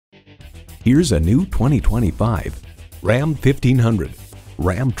Here's a new 2025 Ram 1500.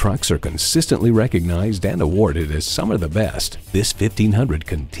 Ram trucks are consistently recognized and awarded as some of the best. This 1500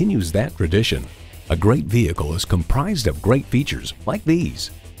 continues that tradition. A great vehicle is comprised of great features like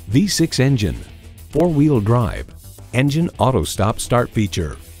these: V6 engine, 4-wheel drive, engine auto stop start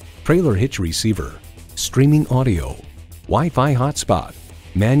feature, trailer hitch receiver, streaming audio, Wi-Fi hotspot,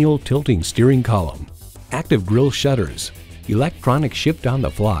 manual tilting steering column, active grille shutters, electronic shift on the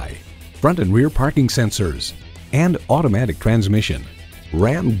fly, front and rear parking sensors, and automatic transmission.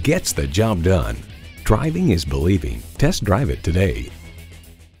 Ram gets the job done. Driving is believing. Test drive it today.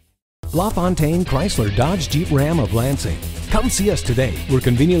 LaFontaine Chrysler Dodge Jeep Ram of Lansing. Come see us today. We're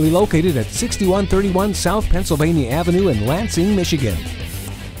conveniently located at 6131 South Pennsylvania Avenue in Lansing, Michigan.